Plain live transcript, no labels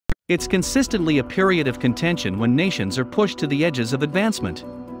It's consistently a period of contention when nations are pushed to the edges of advancement.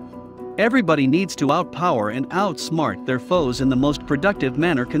 Everybody needs to outpower and outsmart their foes in the most productive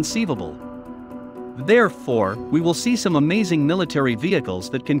manner conceivable. Therefore, we will see some amazing military vehicles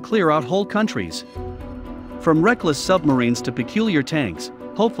that can clear out whole countries. From reckless submarines to peculiar tanks,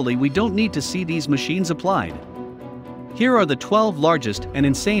 hopefully we don't need to see these machines applied. Here are the 12 largest and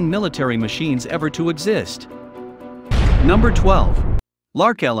insane military machines ever to exist. Number 12.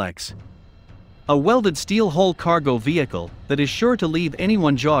 LARC-LX. A welded steel hull cargo vehicle that is sure to leave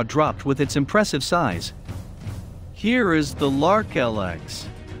anyone jaw dropped with its impressive size. Here is the LARC-LX,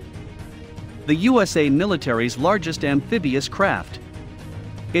 the USA military's largest amphibious craft.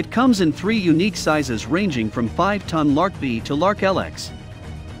 It comes in 3 unique sizes ranging from 5-ton LARC-V to LARC-LX,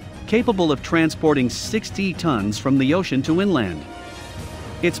 capable of transporting 60 tons from the ocean to inland.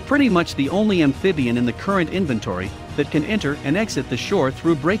 It's pretty much the only amphibian in the current inventory that can enter and exit the shore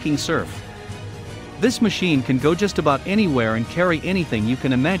through breaking surf. This machine can go just about anywhere and carry anything you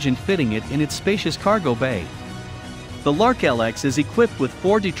can imagine fitting it in its spacious cargo bay. The LARC-LX is equipped with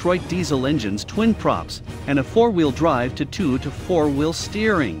 4 Detroit diesel engines, twin props, and a 4-wheel drive to 2 to 4-wheel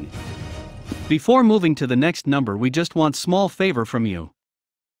steering. Before moving to the next number, we just want small favor from you.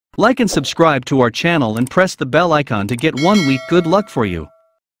 Like and subscribe to our channel and press the bell icon to get 1 week good luck for you.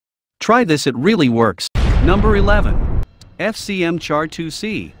 Try this, it really works. Number 11. FCM Char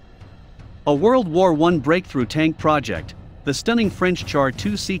 2C. A World War I breakthrough tank project, the stunning French Char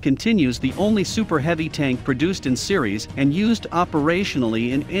 2C continues the only super heavy tank produced in series and used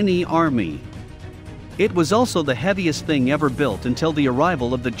operationally in any army. It was also the heaviest thing ever built until the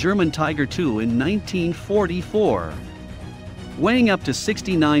arrival of the German Tiger II in 1944. Weighing up to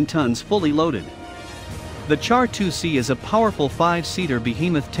 69 tons fully loaded. The Char 2C is a powerful 5-seater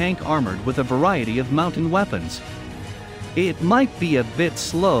behemoth tank armored with a variety of mountain weapons. It might be a bit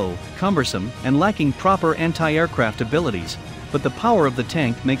slow, cumbersome, and lacking proper anti-aircraft abilities, but the power of the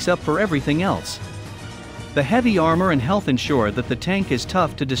tank makes up for everything else. The heavy armor and health ensure that the tank is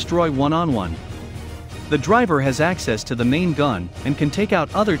tough to destroy one-on-one. The driver has access to the main gun and can take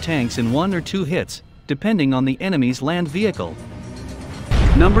out other tanks in 1 or 2 hits, depending on the enemy's land vehicle.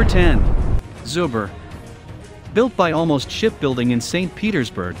 Number 10. Zubr. Built by Almost Shipbuilding in St.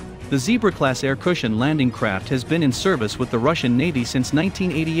 Petersburg, the Zebra-class air-cushion landing craft has been in service with the Russian Navy since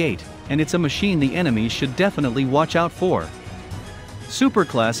 1988, and it's a machine the enemies should definitely watch out for.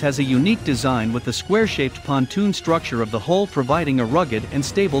 Superclass has a unique design with the square-shaped pontoon structure of the hull providing a rugged and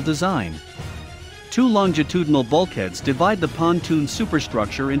stable design. 2 longitudinal bulkheads divide the pontoon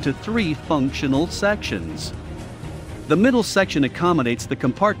superstructure into 3 functional sections. The middle section accommodates the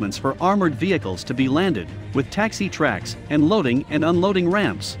compartments for armored vehicles to be landed, with taxi tracks and loading and unloading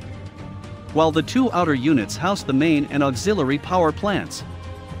ramps, while the 2 outer units house the main and auxiliary power plants.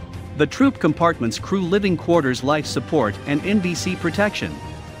 The troop compartments crew living quarters, life support, and NBC protection.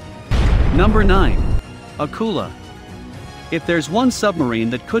 Number 9. Akula. If there's one submarine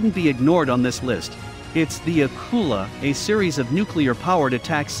that couldn't be ignored on this list, it's the Akula, a series of nuclear-powered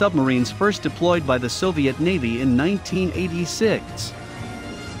attack submarines first deployed by the Soviet Navy in 1986.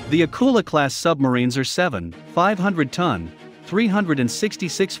 The Akula-class submarines are 7 500-ton,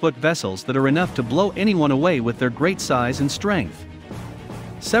 366-foot vessels that are enough to blow anyone away with their great size and strength.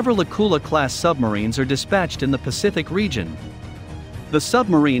 Several Akula-class submarines are dispatched in the Pacific region. The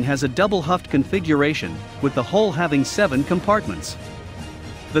submarine has a double-huffed configuration, with the hull having 7 compartments.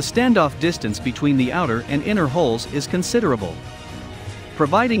 The standoff distance between the outer and inner hulls is considerable,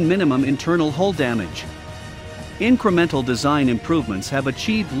 providing minimum internal hull damage. Incremental design improvements have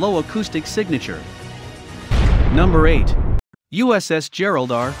achieved low acoustic signature. Number 8. USS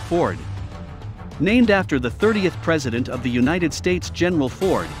Gerald R. Ford. Named after the 30th President of the United States, General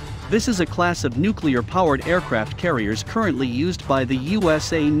Ford, this is a class of nuclear-powered aircraft carriers currently used by the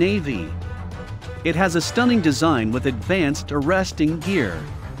USA Navy. It has a stunning design with advanced arresting gear,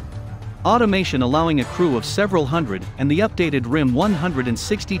 automation allowing a crew of several hundred, and the updated RIM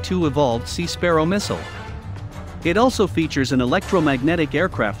 162 evolved Sea Sparrow missile. It also features an electromagnetic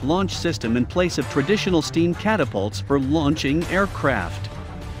aircraft launch system in place of traditional steam catapults for launching aircraft.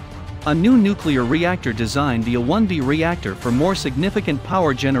 A new nuclear reactor designed the A-1B reactor for more significant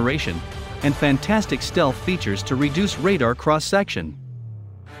power generation, and fantastic stealth features to reduce radar cross-section.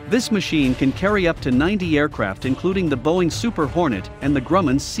 This machine can carry up to 90 aircraft, including the Boeing Super Hornet and the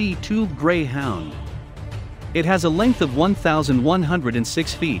Grumman C-2 Greyhound. It has a length of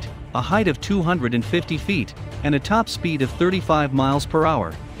 1,106 feet, a height of 250 feet, and a top speed of 35 miles per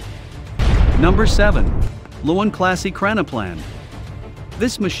hour. Number 7. Lowen-class Ekranoplan.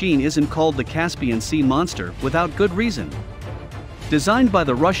 This machine isn't called the Caspian Sea Monster without good reason. Designed by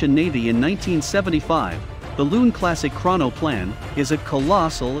the Russian Navy in 1975, the Loon Classic chronoplan is a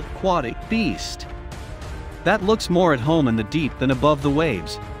colossal aquatic beast that looks more at home in the deep than above the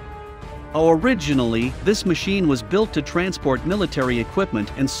waves. Originally, this machine was built to transport military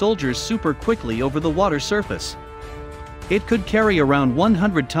equipment and soldiers super quickly over the water surface. It could carry around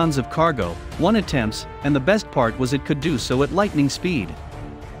 100 tons of cargo, one attempt, and the best part was it could do so at lightning speed.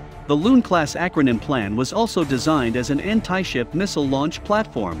 The Loon-class acronym plan was also designed as an anti-ship missile launch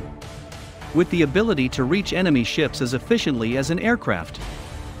platform, with the ability to reach enemy ships as efficiently as an aircraft.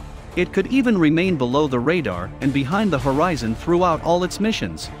 It could even remain below the radar and behind the horizon throughout all its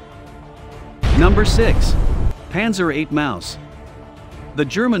missions. Number 6. Panzer VIII Maus. The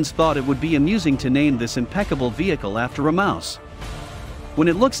Germans thought it would be amusing to name this impeccable vehicle after a mouse. When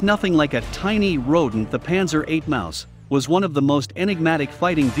it looks nothing like a tiny rodent, the Panzer VIII Maus was one of the most enigmatic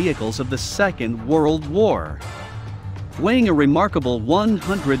fighting vehicles of the Second World War. Weighing a remarkable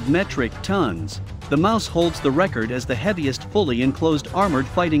 100 metric tons, the Maus holds the record as the heaviest fully enclosed armored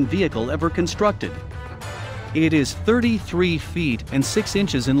fighting vehicle ever constructed. It is 33 feet and 6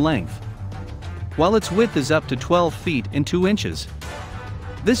 inches in length, while its width is up to 12 feet and 2 inches.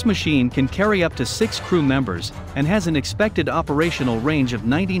 This machine can carry up to 6 crew members and has an expected operational range of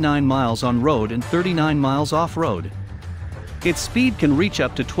 99 miles on road and 39 miles off-road. Its speed can reach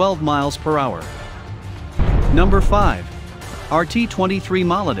up to 12 miles per hour. Number 5. RT-23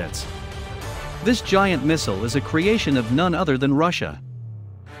 Molodets. This giant missile is a creation of none other than Russia.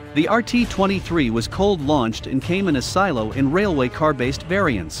 The RT-23 was cold-launched and came in a silo and railway car-based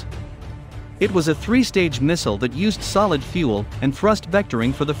variants. It was a 3-stage missile that used solid fuel and thrust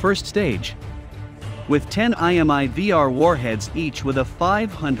vectoring for the first stage, with 10 IMI-VR warheads each with a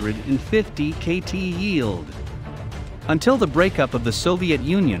 550 kT yield. Until the breakup of the Soviet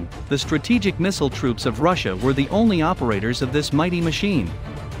Union, the strategic missile troops of Russia were the only operators of this mighty machine.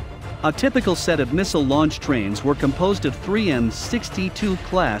 A typical set of missile launch trains were composed of 3 M62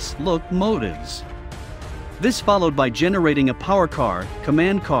 class locomotives. This followed by generating a power car,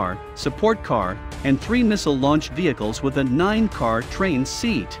 command car, support car, and 3 missile launch vehicles with a 9-car train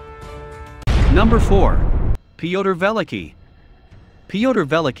seat. Number 4. Pyotr Veliky. Pyotr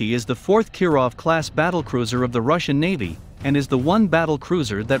Veliky is the 4th Kirov-class battlecruiser of the Russian Navy, and is the one battle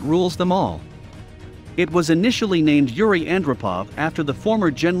cruiser that rules them all. It was initially named Yuri Andropov after the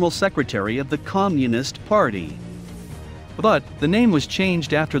former General Secretary of the Communist Party. But the name was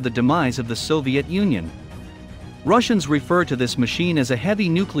changed after the demise of the Soviet Union. Russians refer to this machine as a heavy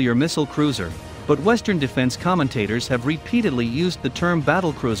nuclear missile cruiser, but Western defense commentators have repeatedly used the term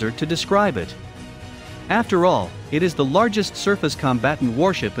battlecruiser to describe it. After all, it is the largest surface combatant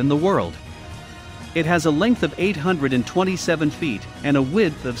warship in the world. It has a length of 827 feet and a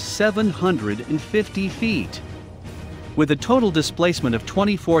width of 750 feet, with a total displacement of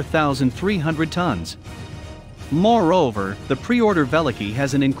 24,300 tons. Moreover, the Pyotr Veliky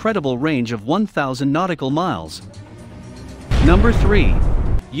has an incredible range of 1,000 nautical miles. Number 3.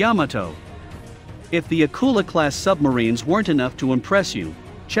 Yamato. If the Akula-class submarines weren't enough to impress you,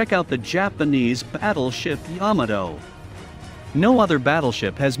 check out the Japanese battleship Yamato. No other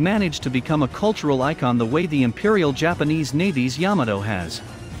battleship has managed to become a cultural icon the way the Imperial Japanese Navy's Yamato has.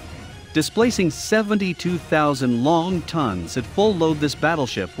 Displacing 72,000 long tons at full load, this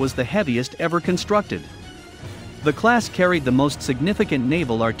battleship was the heaviest ever constructed. The class carried the most significant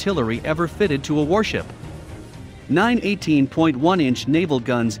naval artillery ever fitted to a warship. 9 18.1-inch naval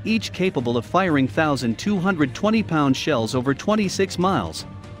guns, each capable of firing 1,220-pound shells over 26 miles.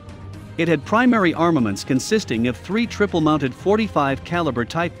 It had primary armaments consisting of 3 triple-mounted 45 caliber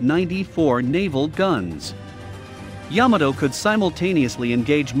Type 94 naval guns. Yamato could simultaneously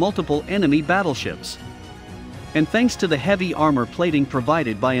engage multiple enemy battleships, and thanks to the heavy armor plating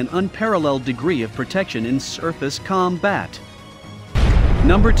provided by an unparalleled degree of protection in surface combat.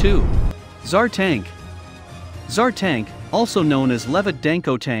 Number 2. Tsar Tank. Tsar Tank, also known as Levitt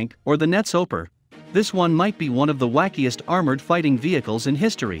Danko Tank or the Netsoper, this one might be one of the wackiest armored fighting vehicles in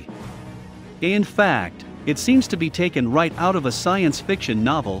history. In fact, it seems to be taken right out of a science fiction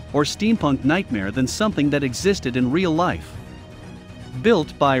novel or steampunk nightmare than something that existed in real life.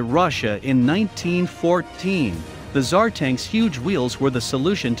 Built by Russia in 1914, the Tsar Tank's huge wheels were the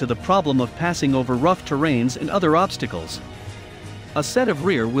solution to the problem of passing over rough terrains and other obstacles. A set of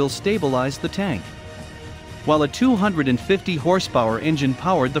rear wheels stabilized the tank, while a 250 horsepower engine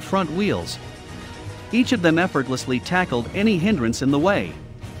powered the front wheels. Each of them effortlessly tackled any hindrance in the way.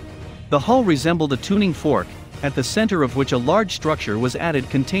 The hull resembled a tuning fork, at the center of which a large structure was added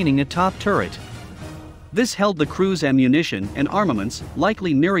containing a top turret. This held the crew's ammunition and armaments,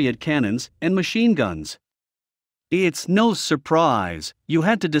 likely myriad cannons and machine guns. It's no surprise you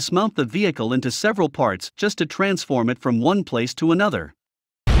had to dismount the vehicle into several parts just to transform it from one place to another.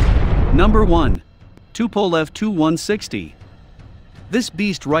 Number 1. Tupolev Tu-160. This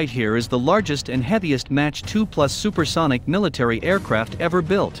beast right here is the largest and heaviest Mach 2 plus supersonic military aircraft ever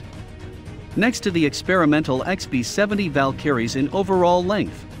built. Next to the experimental XB-70 Valkyries in overall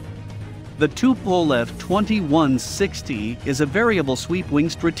length. The Tupolev Tu-160 is a variable sweep-wing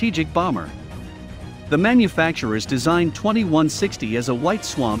strategic bomber. The manufacturers designed Tu-160 as a white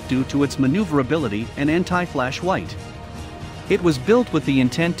swamp due to its maneuverability and anti-flash white. It was built with the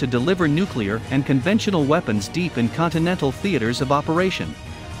intent to deliver nuclear and conventional weapons deep in continental theaters of operation,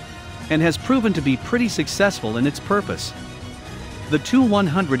 and has proven to be pretty successful in its purpose. The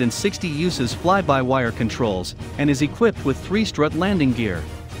Tu-160 uses fly-by-wire controls and is equipped with 3-strut landing gear,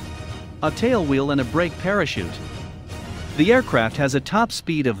 a tailwheel and a brake parachute. The aircraft has a top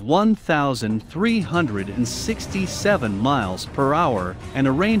speed of 1,367 miles per hour and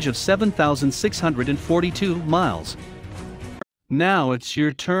a range of 7,642 miles. Now it's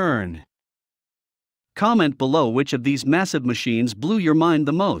your turn. Comment below which of these massive machines blew your mind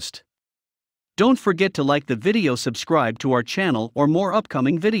the most. Don't forget to like the video, subscribe to our channel or more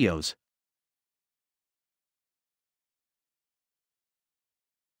upcoming videos.